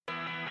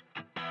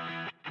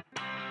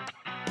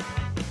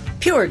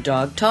Pure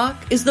Dog Talk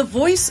is the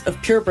voice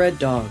of purebred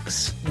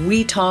dogs.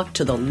 We talk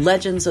to the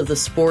legends of the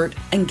sport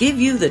and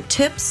give you the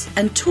tips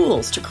and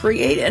tools to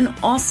create an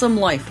awesome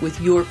life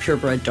with your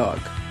purebred dog.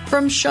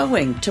 From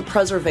showing to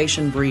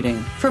preservation breeding,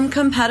 from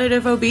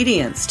competitive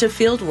obedience to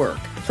field work,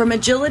 from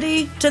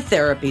agility to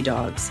therapy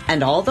dogs,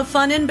 and all the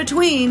fun in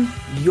between,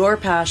 your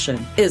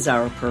passion is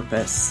our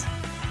purpose.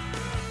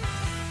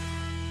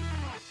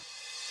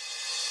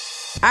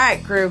 All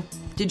right, crew.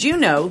 Did you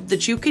know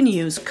that you can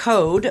use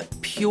code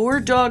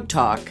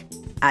PUREDOGTALK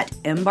at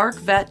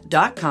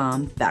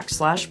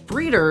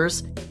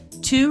embarkvet.com/breeders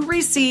to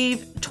receive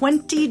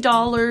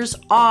 $20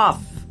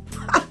 off?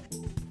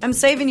 I'm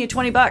saving you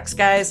 $20,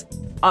 guys,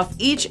 off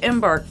each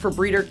Embark for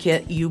Breeder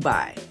kit you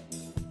buy.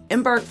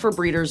 Embark for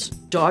Breeders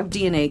dog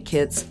DNA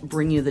kits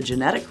bring you the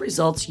genetic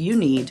results you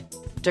need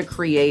to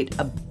create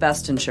a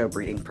best-in-show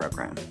breeding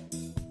program.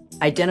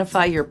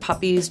 Identify your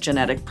puppy's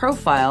genetic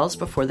profiles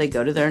before they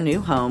go to their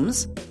new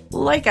homes,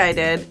 like I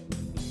did,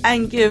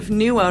 and give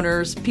new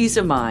owners peace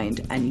of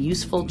mind and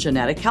useful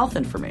genetic health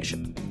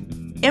information.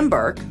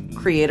 Embark,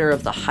 creator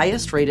of the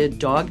highest-rated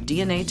dog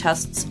DNA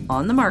tests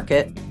on the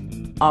market,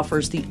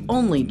 offers the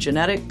only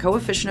genetic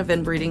coefficient of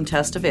inbreeding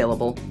test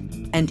available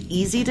and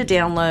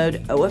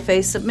easy-to-download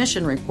OFA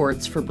submission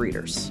reports for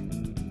breeders.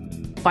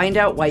 Find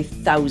out why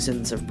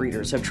thousands of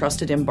breeders have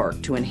trusted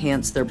Embark to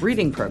enhance their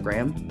breeding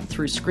program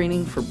through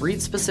screening for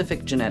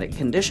breed-specific genetic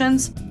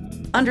conditions,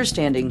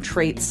 understanding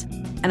traits,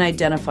 and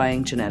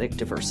identifying genetic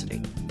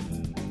diversity.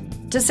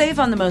 To save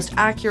on the most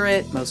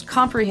accurate, most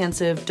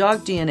comprehensive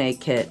dog DNA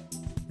kit,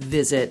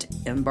 visit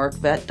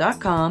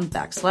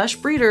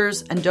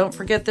embarkvet.com/breeders, and don't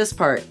forget this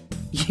part.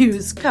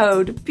 Use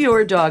code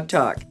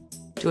PUREDOGTALK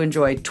to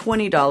enjoy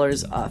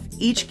 $20 off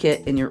each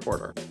kit in your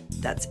order.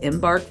 That's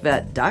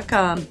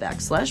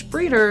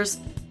embarkvet.com/breeders.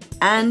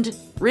 And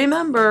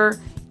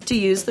remember to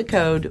use the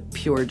code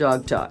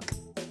PUREDOGTALK.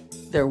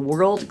 Their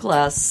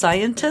world-class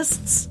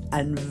scientists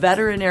and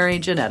veterinary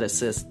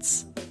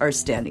geneticists are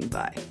standing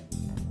by.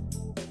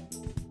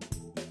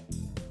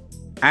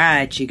 All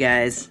right, you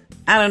guys.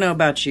 I don't know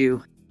about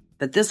you,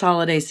 but this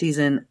holiday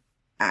season,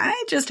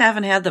 I just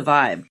haven't had the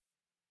vibe.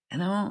 You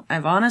know,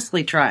 I've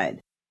honestly tried.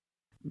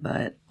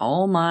 But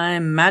all my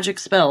magic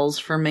spells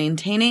for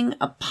maintaining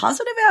a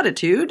positive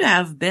attitude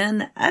have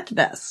been, at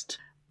best,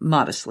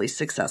 modestly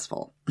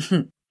successful.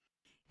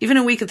 Even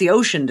a week at the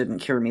ocean didn't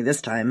cure me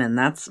this time, and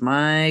that's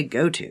my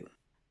go-to.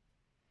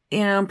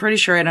 Yeah, I'm pretty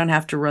sure I don't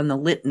have to run the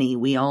litany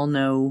we all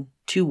know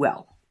too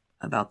well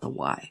about the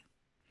why.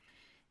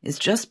 It's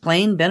just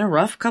plain been a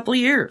rough couple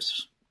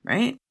years,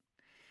 right?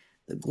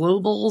 The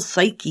global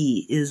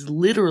psyche is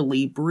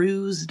literally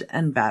bruised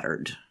and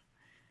battered.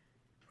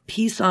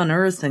 Peace on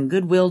earth and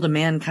goodwill to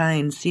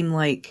mankind seem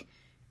like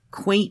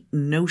quaint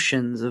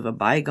notions of a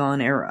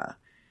bygone era.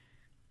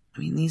 I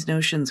mean, these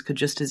notions could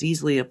just as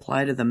easily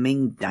apply to the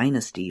Ming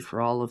Dynasty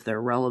for all of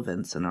their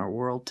relevance in our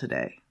world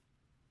today.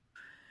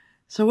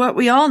 So what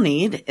we all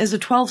need is a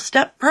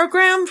 12-step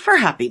program for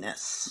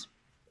happiness.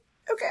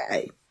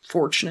 Okay,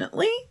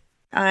 fortunately,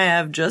 I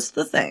have just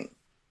the thing.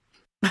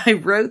 I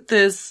wrote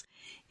this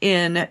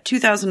in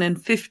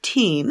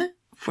 2015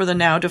 for the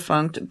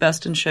now-defunct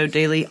Best in Show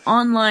Daily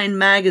online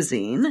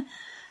magazine,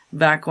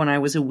 back when I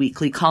was a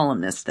weekly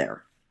columnist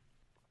there.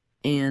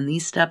 And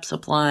these steps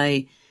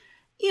apply,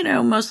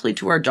 mostly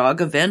to our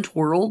dog event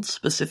world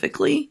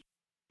specifically,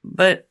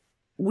 but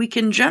we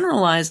can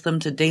generalize them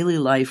to daily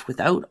life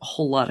without a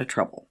whole lot of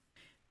trouble.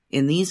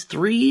 In these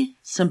 3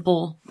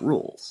 simple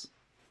rules.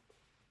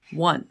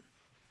 1,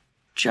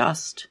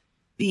 just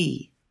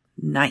be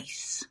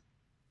nice.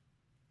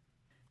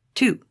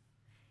 2,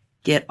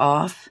 get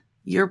off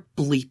your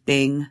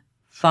bleeping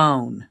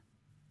phone.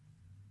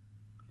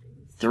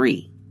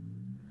 3,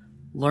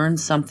 learn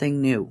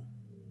something new.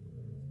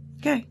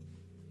 Okay,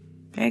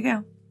 there you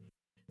go.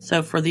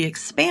 So for the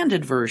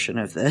expanded version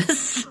of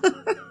this,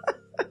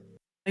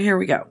 here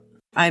we go.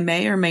 I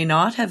may or may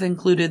not have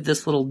included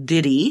this little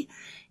ditty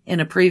in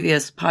a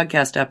previous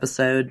podcast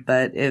episode,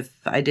 but if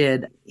I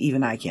did,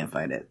 even I can't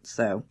find it.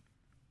 So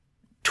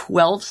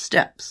 12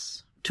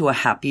 steps to a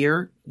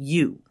happier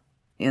you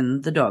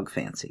in the dog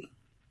fancy.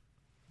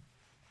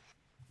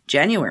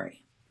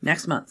 January,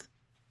 next month.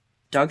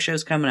 Dog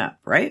show's coming up,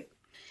 right?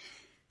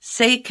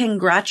 Say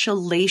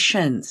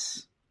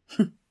congratulations.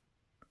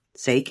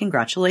 Say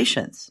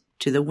congratulations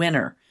to the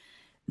winner.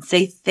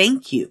 Say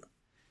thank you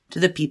to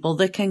the people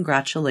that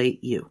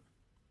congratulate you.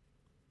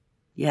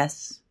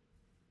 Yes.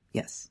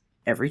 Yes.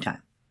 Every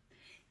time.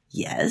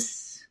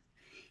 Yes.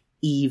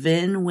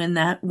 Even when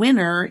that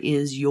winner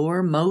is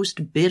your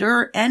most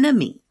bitter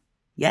enemy.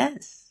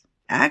 Yes.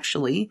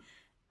 Actually,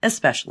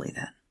 especially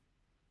then.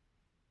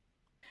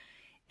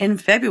 In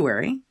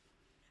February,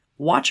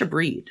 watch a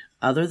breed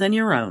other than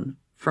your own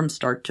from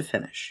start to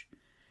finish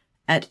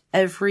at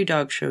every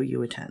dog show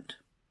you attend.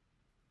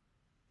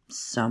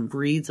 Some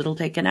breeds it'll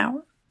take an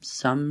hour.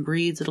 Some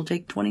breeds it'll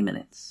take 20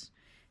 minutes.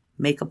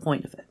 Make a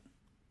point of it.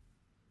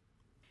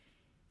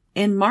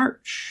 In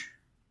March,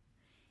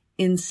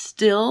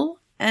 instill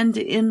and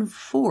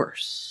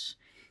enforce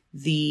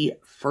The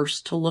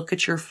first to look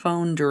at your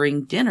phone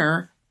during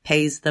dinner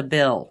pays the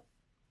bill.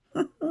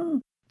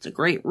 It's a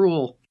great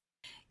rule.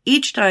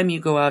 Each time you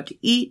go out to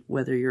eat,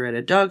 whether you're at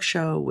a dog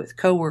show, with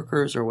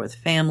coworkers, or with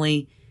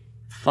family,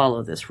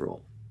 follow this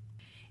rule.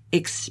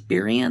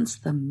 Experience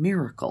the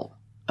miracle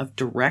of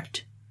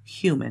direct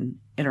human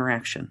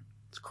interaction.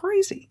 It's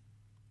crazy,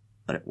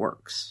 but it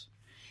works.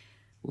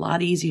 A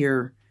lot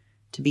easier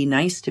to be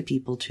nice to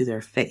people to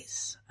their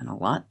face, and a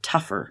lot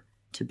tougher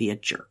to be a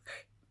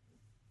jerk.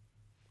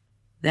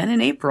 Then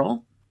in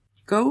April,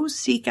 go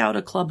seek out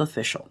a club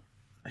official,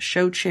 a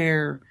show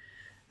chair,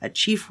 a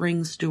chief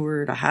ring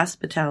steward, a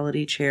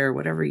hospitality chair,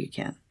 whatever you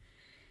can,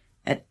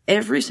 at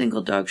every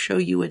single dog show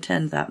you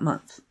attend that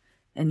month,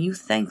 and you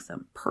thank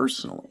them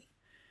personally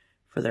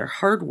for their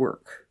hard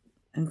work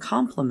and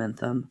compliment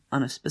them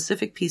on a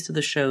specific piece of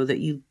the show that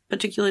you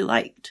particularly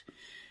liked.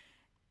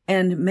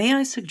 And may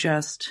I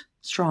suggest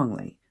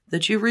strongly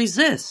that you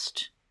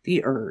resist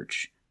the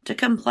urge to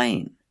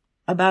complain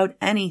about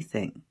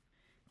anything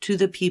to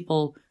the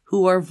people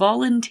who are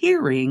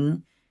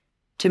volunteering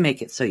to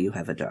make it so you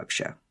have a dog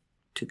show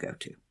to go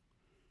to.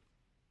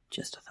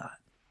 Just a thought.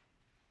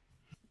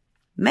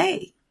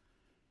 May.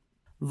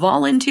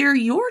 Volunteer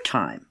your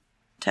time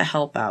to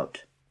help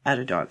out at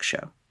a dog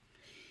show.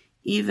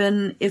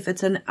 Even if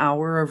it's an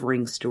hour of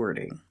ring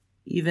stewarding,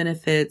 even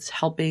if it's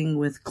helping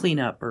with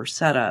cleanup or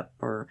setup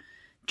or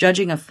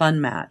judging a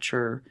fun match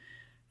or,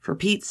 for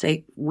Pete's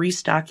sake,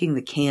 restocking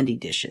the candy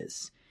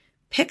dishes.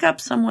 Pick up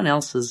someone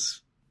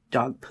else's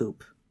dog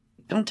poop.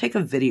 Don't take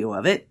a video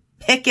of it.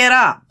 Pick it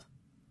up.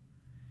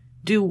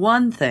 Do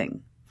one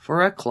thing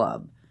for a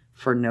club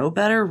for no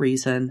better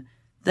reason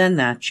than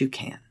that you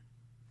can.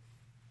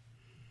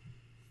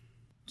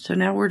 So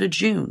now we're to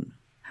June.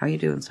 How you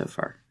doing so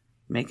far?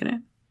 Making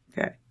it?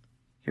 Okay.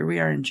 Here we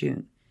are in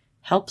June.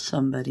 Help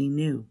somebody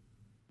new.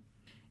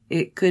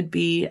 It could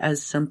be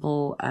as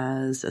simple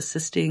as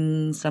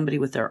assisting somebody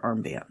with their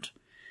armband.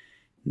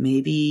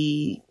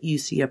 Maybe you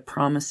see a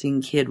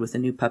promising kid with a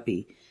new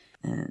puppy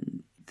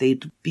and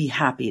they'd be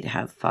happy to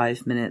have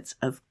 5 minutes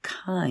of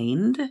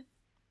kind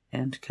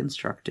and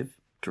constructive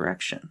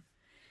direction.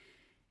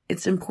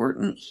 It's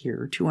important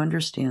here to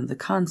understand the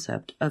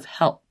concept of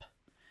help.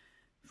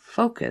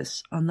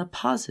 Focus on the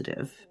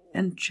positive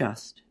and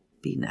just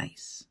be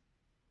nice.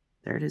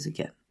 There it is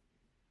again.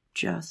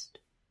 Just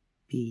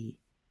be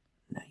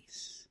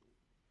nice.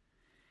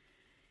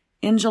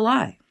 In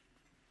July,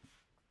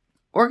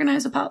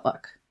 organize a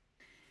potluck.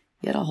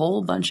 Get a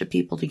whole bunch of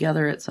people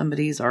together at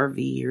somebody's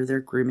RV or their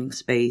grooming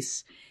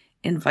space.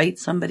 Invite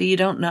somebody you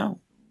don't know.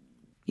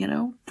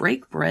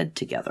 Break bread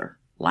together.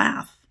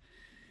 Laugh.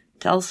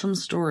 Tell some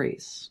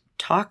stories.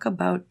 Talk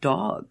about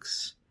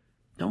dogs.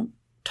 Don't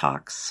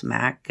talk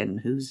smack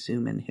and who's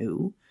zooming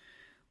who.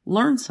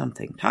 Learn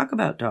something. Talk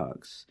about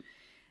dogs.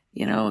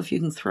 If you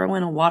can throw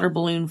in a water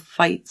balloon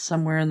fight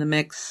somewhere in the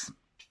mix,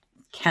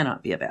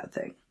 cannot be a bad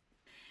thing.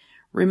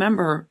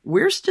 Remember,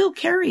 we're still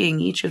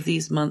carrying each of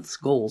these month's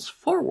goals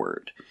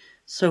forward,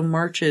 so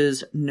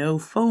March's no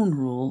phone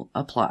rule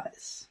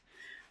applies.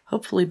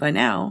 Hopefully by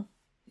now,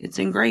 it's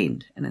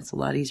ingrained and it's a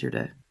lot easier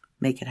to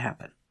make it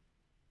happen.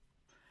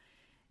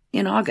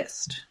 In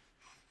August,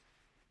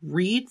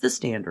 read the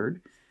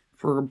standard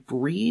for a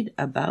breed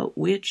about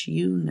which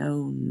you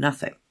know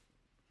nothing.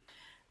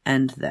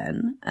 And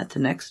then at the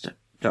next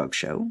dog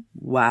show,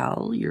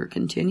 while you're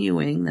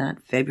continuing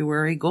that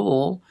February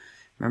goal,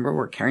 remember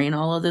we're carrying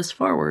all of this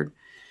forward,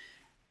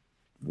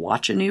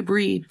 watch a new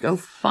breed. Go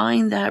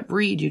find that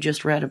breed you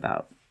just read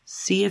about.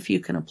 See if you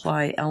can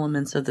apply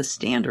elements of the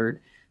standard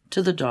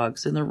to the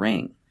dogs in the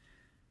ring.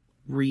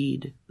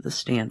 Read the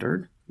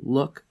standard.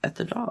 Look at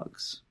the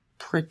dogs.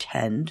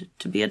 Pretend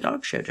to be a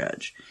dog show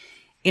judge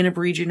in a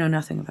breed you know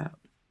nothing about.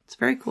 It's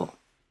very cool.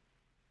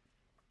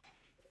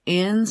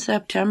 In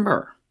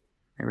September,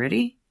 you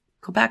ready?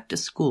 Go back to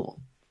school.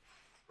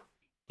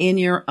 In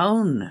your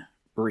own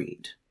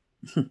breed.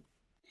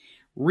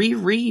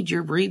 Reread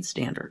your breed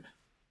standard.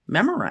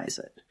 Memorize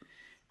it.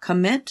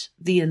 Commit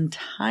the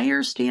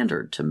entire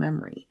standard to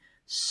memory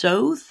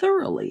so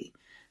thoroughly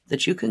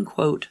that you can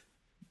quote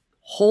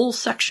whole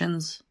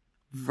sections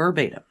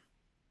verbatim.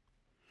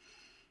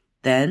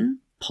 Then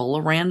pull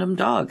a random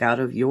dog out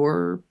of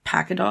your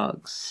pack of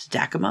dogs,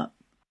 stack them up,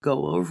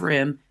 go over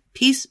him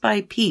piece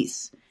by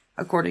piece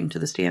according to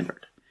the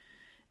standard,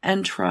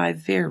 and try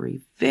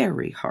very,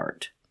 very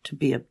hard to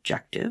be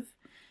objective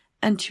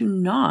and to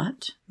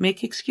not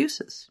make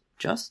excuses.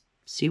 Just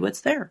see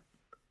what's there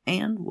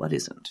and what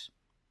isn't.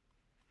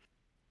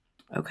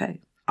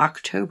 Okay,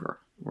 October.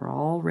 We're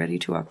all ready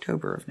to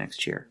October of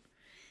next year.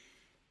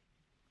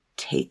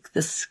 Take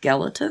the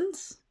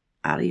skeletons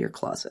out of your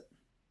closet.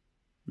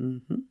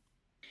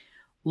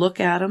 Look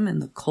at them in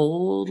the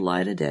cold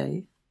light of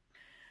day,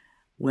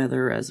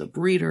 whether as a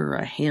breeder,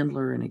 a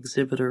handler, an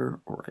exhibitor,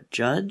 or a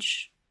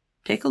judge.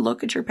 Take a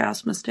look at your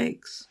past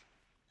mistakes.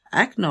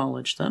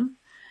 Acknowledge them,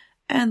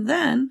 and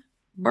then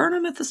burn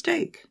them at the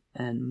stake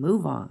and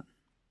move on.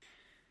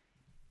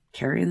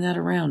 Carrying that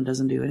around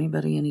doesn't do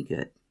anybody any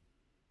good.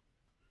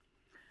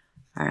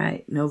 All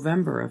right,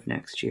 November of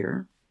next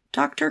year.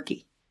 talk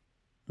turkey.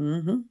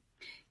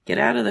 Get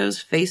out of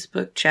those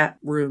Facebook chat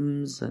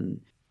rooms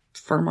and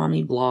fur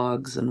mommy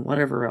blogs and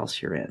whatever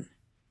else you're in,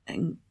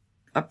 and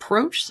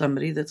approach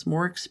somebody that's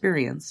more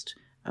experienced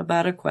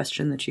about a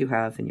question that you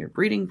have in your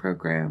breeding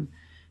program,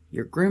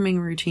 your grooming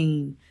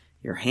routine,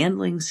 your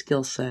handling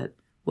skill set,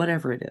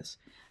 whatever it is.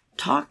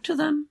 Talk to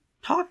them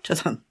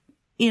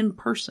in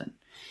person.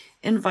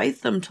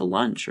 Invite them to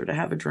lunch or to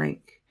have a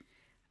drink.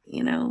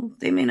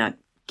 They may not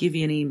give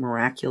you any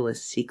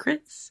miraculous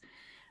secrets,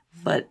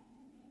 but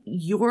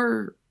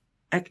your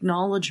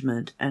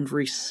acknowledgement and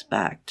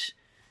respect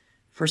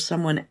for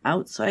someone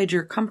outside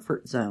your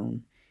comfort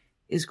zone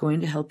is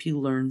going to help you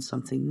learn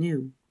something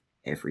new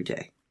every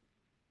day.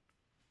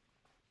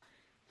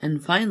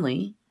 And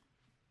finally,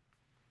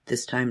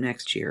 this time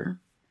next year,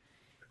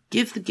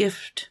 give the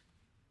gift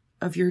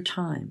of your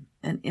time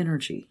and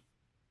energy,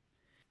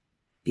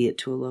 be it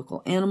to a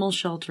local animal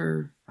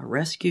shelter, a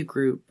rescue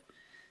group,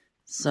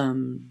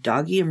 some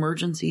doggy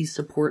emergency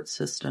support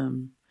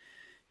system,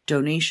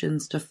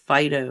 donations to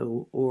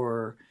Fido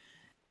or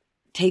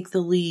Take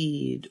the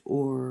Lead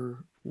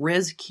or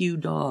Rescue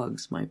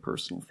Dogs, my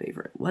personal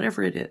favorite,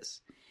 whatever it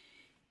is.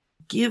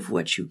 Give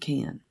what you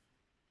can.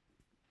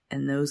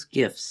 And those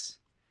gifts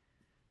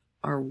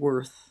are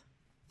worth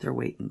their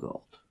weight in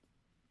gold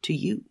to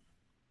you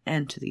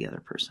and to the other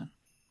person.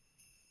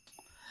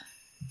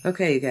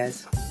 Okay, you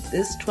guys,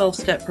 this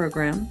 12-step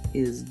program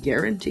is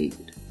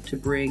guaranteed to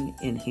bring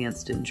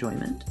enhanced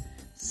enjoyment,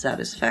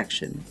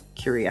 satisfaction,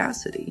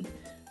 curiosity,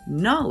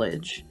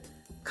 knowledge,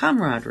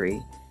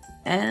 camaraderie,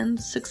 and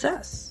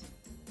success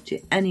to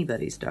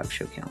anybody's dog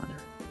show calendar.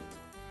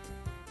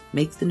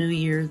 Make the new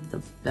year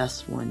the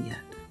best one yet.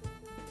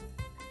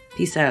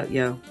 Peace out,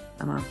 yo.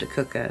 I'm off to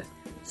cook a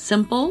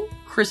simple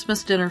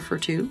Christmas dinner for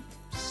two,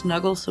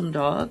 snuggle some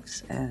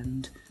dogs,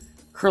 and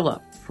curl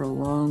up for a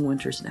long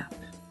winter's nap.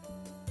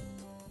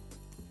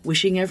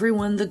 Wishing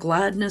everyone the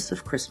gladness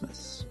of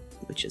Christmas,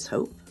 which is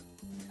hope,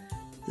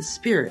 the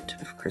spirit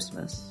of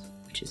Christmas,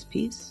 which is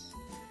peace,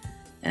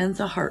 and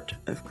the heart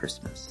of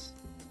Christmas,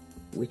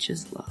 which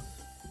is love.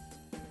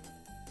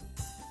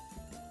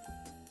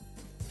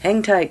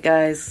 Hang tight,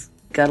 guys.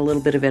 Got a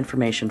little bit of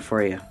information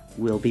for you.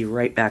 We'll be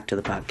right back to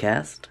the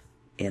podcast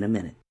in a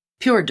minute.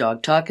 Pure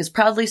Dog Talk is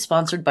proudly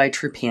sponsored by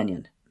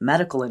Trupanion,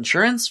 medical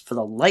insurance for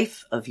the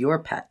life of your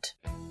pet.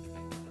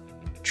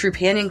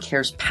 Trupanion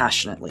cares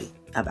passionately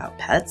about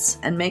pets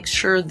and makes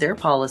sure their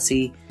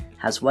policy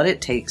has what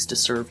it takes to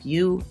serve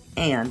you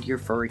and your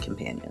furry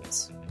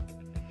companions.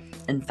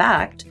 In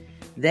fact,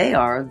 they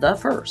are the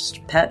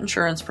first pet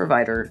insurance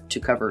provider to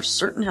cover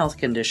certain health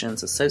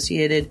conditions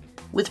associated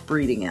with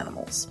breeding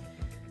animals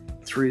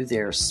through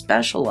their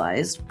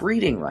specialized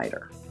breeding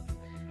rider.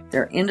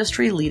 Their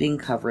industry-leading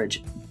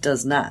coverage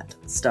does not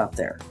stop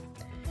there.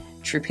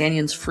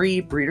 Trupanion's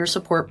free breeder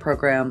support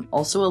program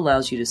also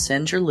allows you to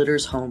send your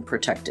litters home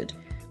protected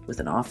with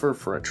an offer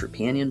for a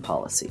Trupanion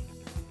policy.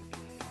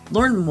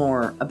 Learn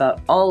more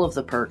about all of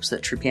the perks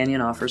that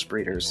Trupanion offers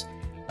breeders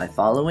by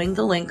following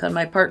the link on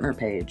my partner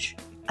page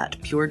at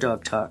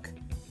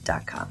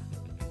puredogtalk.com.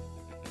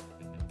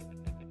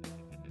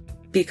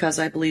 Because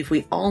I believe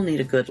we all need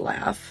a good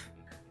laugh,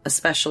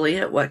 especially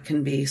at what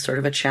can be sort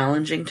of a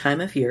challenging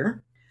time of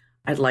year,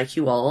 I'd like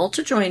you all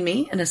to join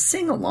me in a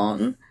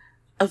sing-along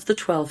of the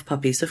 12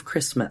 Puppies of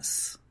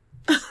Christmas.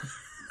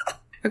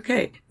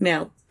 Okay,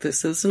 now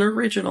this is an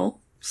original,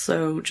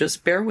 so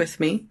just bear with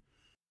me.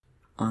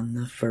 On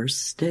the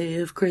first day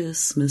of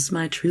Christmas,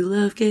 my true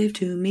love gave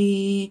to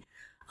me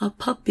a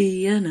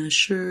puppy and a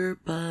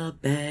Sherpa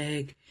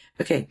bag.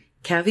 Okay,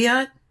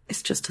 caveat,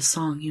 it's just a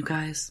song, you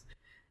guys.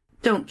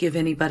 Don't give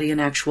anybody an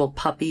actual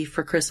puppy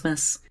for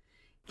Christmas.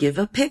 Give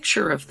a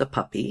picture of the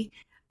puppy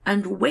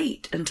and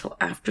wait until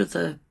after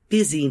the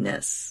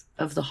busyness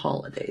of the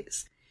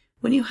holidays,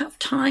 when you have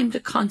time to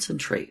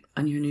concentrate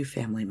on your new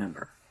family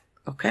member.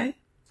 Okay?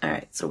 All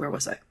right, so where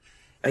was I?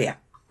 Oh, yeah.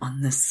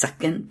 On the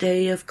second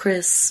day of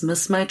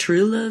Christmas, my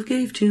true love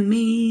gave to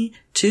me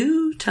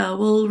 2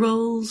 towel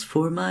rolls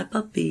for my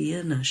puppy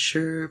and a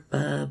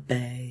Sherpa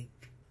bag.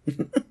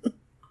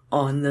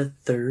 On the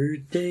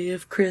third day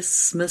of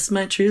Christmas,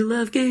 my true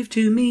love gave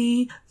to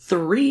me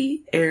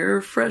 3 air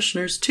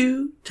fresheners,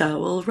 2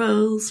 towel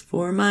rolls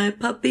for my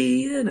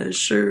puppy and a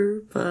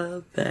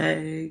Sherpa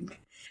bag.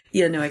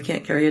 Yeah, no, I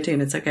can't carry a tune.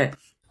 It's okay.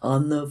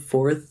 On the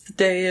 4th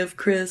day of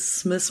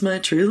Christmas, my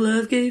true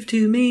love gave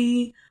to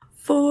me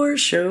 4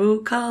 show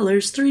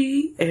collars,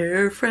 3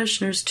 air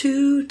fresheners,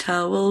 2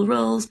 towel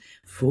rolls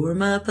for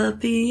my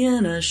puppy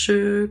and a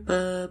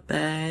Sherpa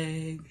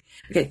bag.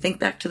 Okay, think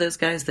back to those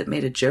guys that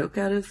made a joke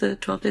out of the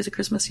 12 Days of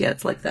Christmas. Yeah,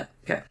 it's like that.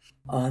 Okay.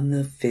 On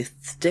the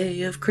 5th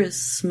day of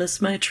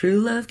Christmas, my true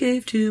love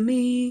gave to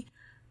me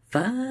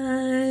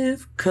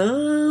 5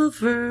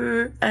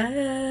 cover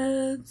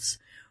ads,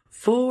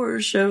 4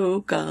 show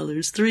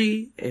collars,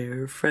 3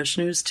 air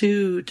fresheners,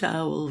 2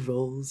 towel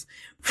rolls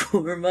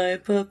for my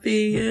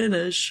puppy and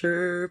a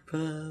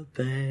Sherpa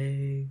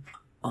bag.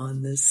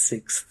 On the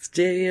 6th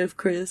day of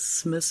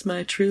Christmas,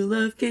 my true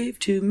love gave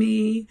to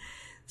me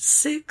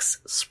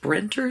 6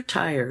 Sprinter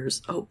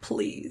tires. Oh,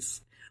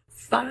 please.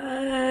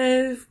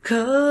 5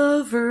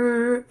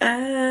 cover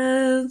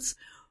ads.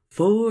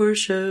 4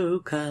 show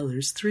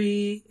collars.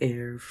 3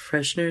 air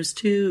fresheners.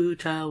 2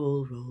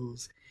 towel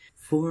rolls.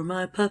 For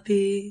my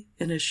puppy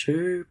in a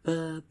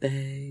Sherpa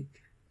bag.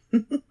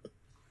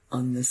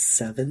 On the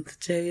 7th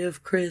day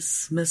of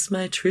Christmas,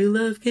 my true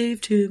love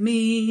gave to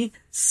me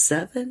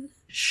 7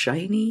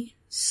 shiny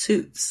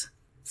suits.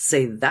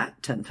 Say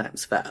that 10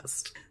 times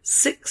fast.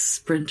 6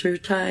 Sprinter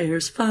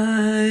tires,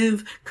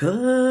 5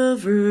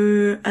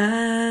 cover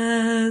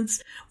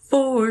ads,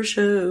 4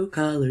 show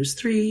collars,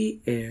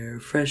 3 air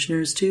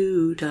fresheners,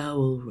 2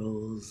 towel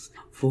rolls.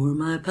 For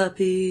my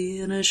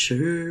puppy in a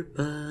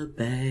Sherpa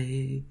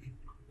bag.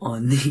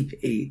 On the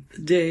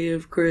 8th day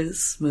of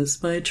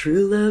Christmas, my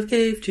true love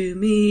gave to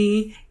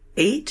me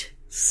 8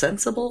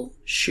 sensible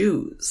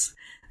shoes,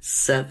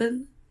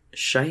 7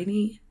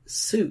 shiny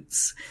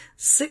suits,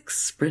 6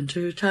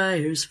 Sprinter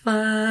tires,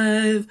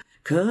 5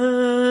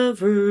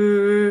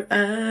 cover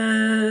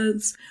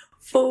ads,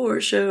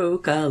 4 show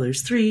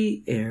collars,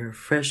 3 air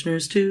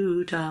fresheners,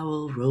 2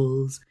 towel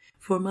rolls.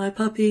 For my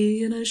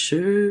puppy in a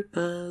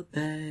Sherpa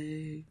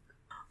bag.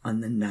 On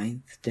the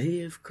 9th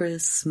day of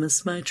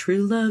Christmas, my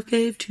true love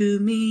gave to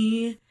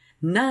me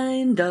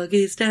 9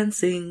 doggies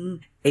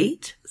dancing,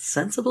 8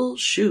 sensible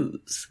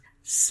shoes,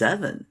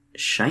 7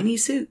 shiny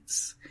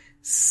suits,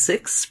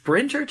 6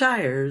 Sprinter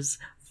tires,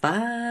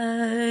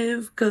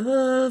 5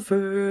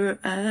 cover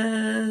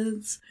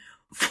ads,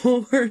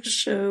 4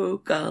 show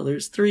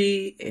collars,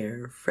 3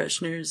 air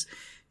fresheners,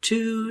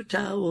 2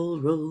 towel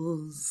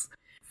rolls.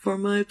 For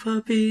my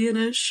puppy in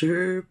a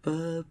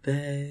Sherpa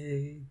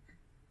bag.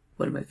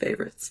 One of my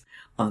favorites.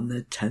 On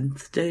the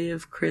 10th day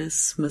of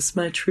Christmas,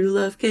 my true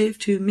love gave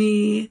to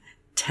me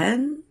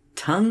 10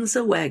 tongues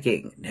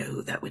a-wagging.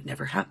 No, that would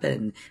never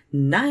happen.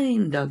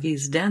 9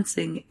 doggies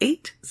dancing,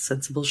 8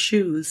 sensible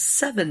shoes,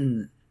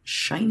 7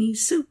 shiny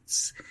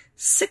suits,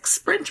 6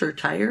 Sprinter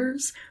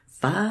tires,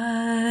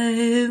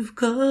 5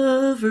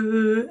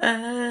 cover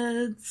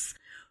ads,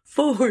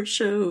 4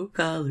 show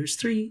collars,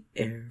 3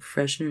 air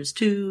fresheners,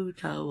 2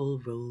 towel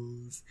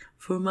rolls.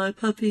 For my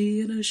puppy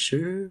in a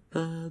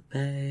Sherpa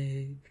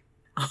bag.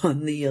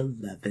 On the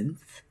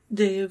 11th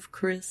day of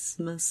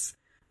Christmas,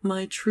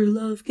 my true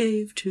love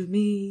gave to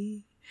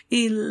me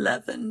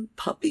 11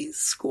 puppies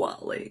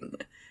squalling,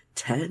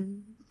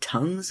 10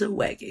 tongues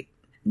a-wagging,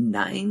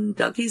 9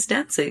 doggies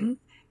dancing,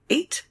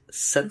 8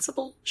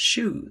 sensible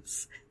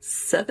shoes,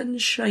 7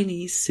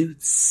 shiny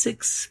suits,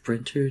 6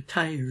 Sprinter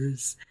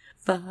tires,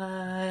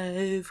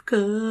 5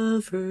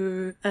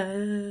 cover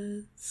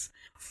ads,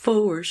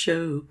 4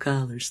 show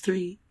collars,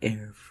 3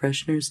 air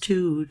fresheners,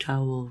 2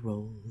 towel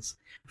rolls.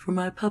 For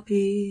my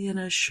puppy in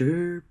a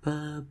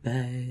Sherpa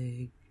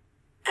bag.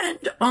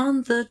 And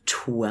on the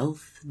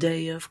 12th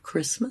day of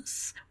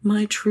Christmas,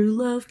 my true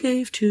love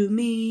gave to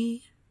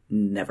me,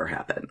 never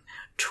happened,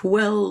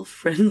 12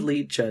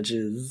 friendly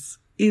judges,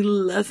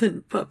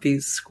 11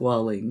 puppies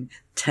squalling,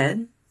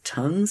 10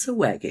 tongues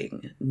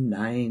a-wagging,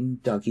 9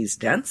 doggies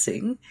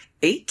dancing,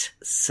 8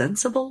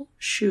 sensible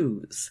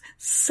shoes,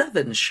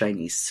 7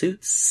 shiny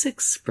suits,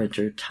 6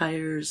 Sprinter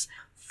tires,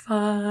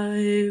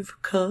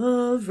 5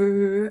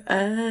 cover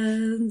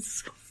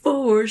ads,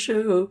 4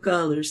 show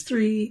collars,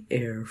 3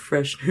 air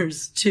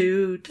fresheners,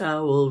 2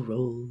 towel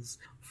rolls.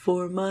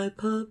 For my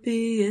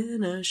puppy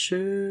in a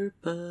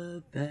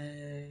Sherpa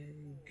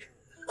bag.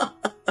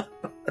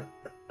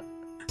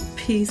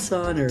 Peace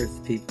on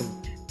earth, people.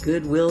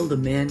 Goodwill to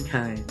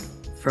mankind.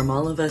 From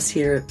all of us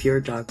here at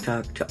Pure Dog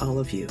Talk to all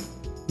of you,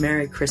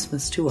 Merry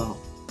Christmas to all,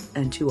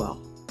 and to all,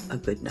 a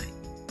good night.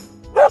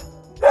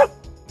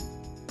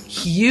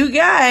 You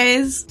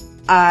guys,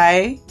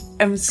 I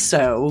am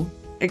so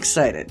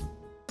excited.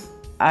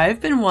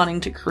 I've been wanting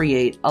to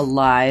create a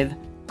live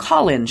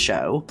call-in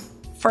show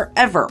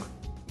forever.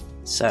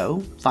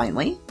 So,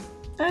 finally,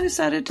 I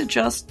decided to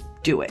just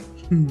do it.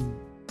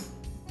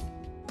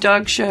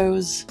 Dog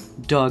shows,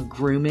 dog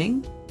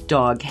grooming,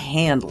 dog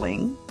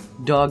handling,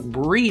 dog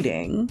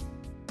breeding,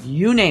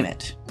 you name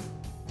it.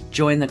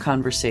 Join the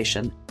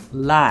conversation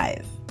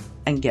live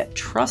and get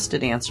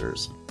trusted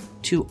answers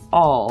to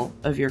all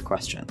of your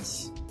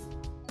questions.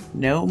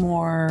 No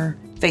more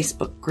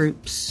Facebook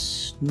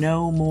groups,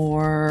 no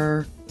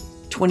more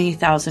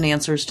 20,000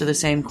 answers to the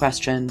same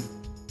question,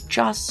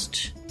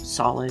 just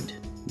solid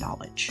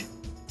knowledge.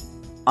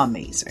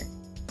 Amazing.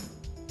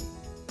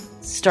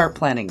 Start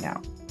planning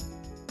now.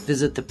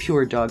 Visit the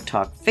Pure Dog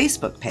Talk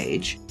Facebook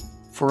page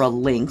for a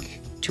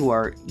link to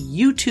our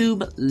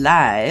YouTube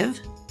live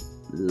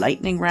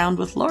lightning round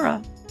with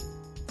Laura.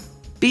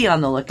 Be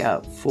on the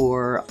lookout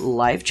for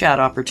live chat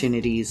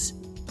opportunities,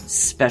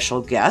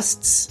 special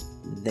guests,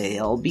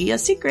 they'll be a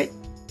secret,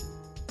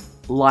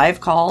 live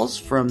calls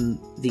from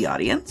the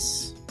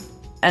audience,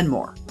 and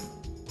more.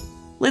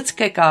 Let's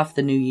kick off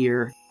the new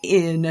year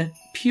in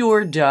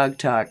Pure Dog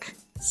Talk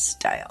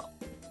style.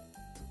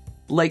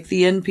 Like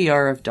the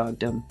NPR of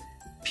dogdom,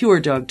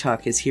 Pure Dog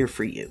Talk is here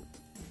for you,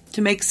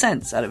 to make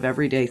sense out of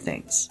everyday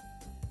things,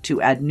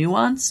 to add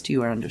nuance to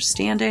your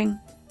understanding,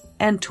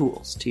 and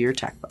tools to your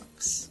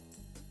textbooks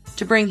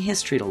to bring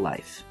history to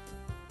life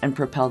and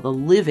propel the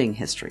living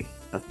history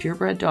of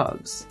purebred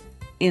dogs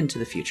into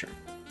the future.